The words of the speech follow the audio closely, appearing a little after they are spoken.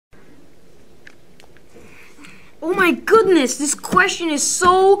Oh my goodness, this question is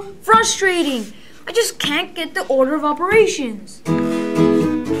so frustrating. I just can't get the order of operations.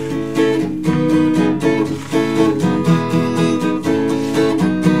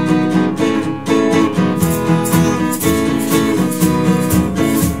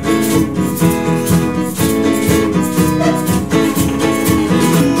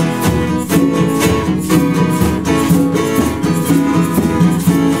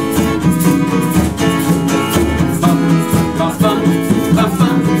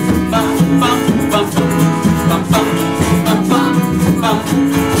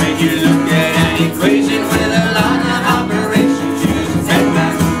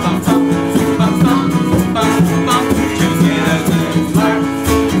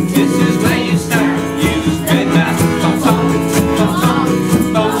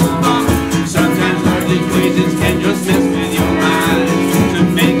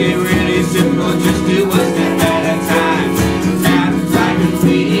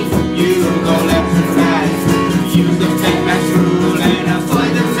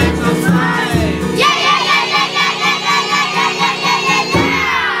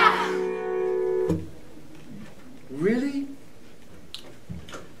 Really?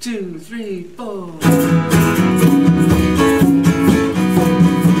 2, 3, 4.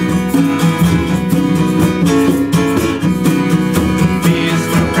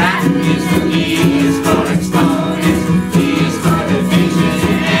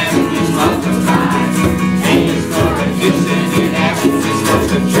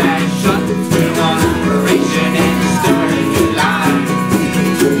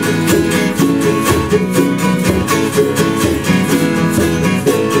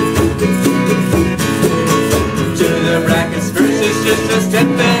 Just a step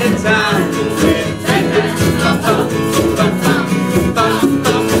at a time. With BEDMAS,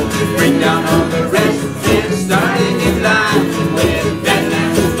 bring down all the rest and start a new line. With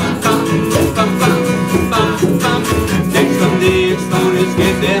BEDMAS, next from the exponents,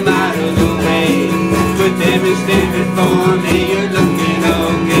 get them out of the way. Put them in standard form, and you're looking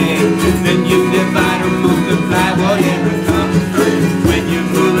okay. Then you divide or multiply whatever comes through. When you're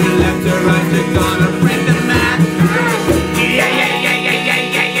moving left or right, you're gonna break the math.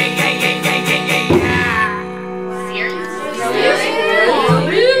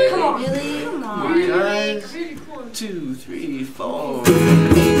 Guys, 2, 3, 4.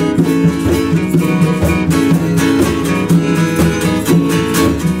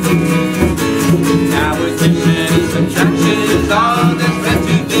 Now addition and subtraction is all that's left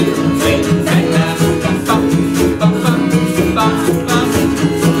to do. With BEDMAS,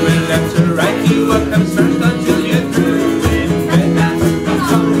 moving left to right, do what comes first until you're through. With BEDMAS,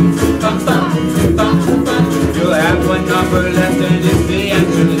 you'll have one number left, and it's the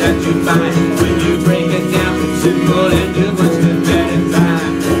answer that you find. When you break it down, simple and do one step at a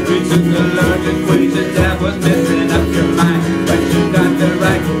time. We took the large equation that was messing up your mind, but you got the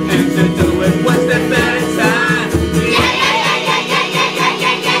right answer, do it one step at a time. Yeah!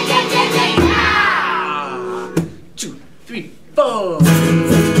 2, 3, 4.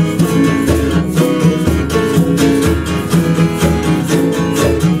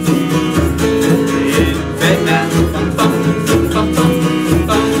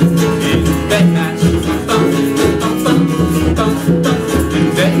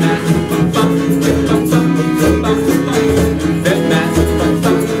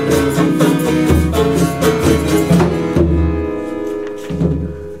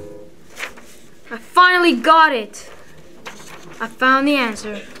 I finally got it. I found the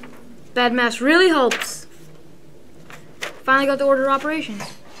answer. BEDMAS really helps. Finally got the order of operations.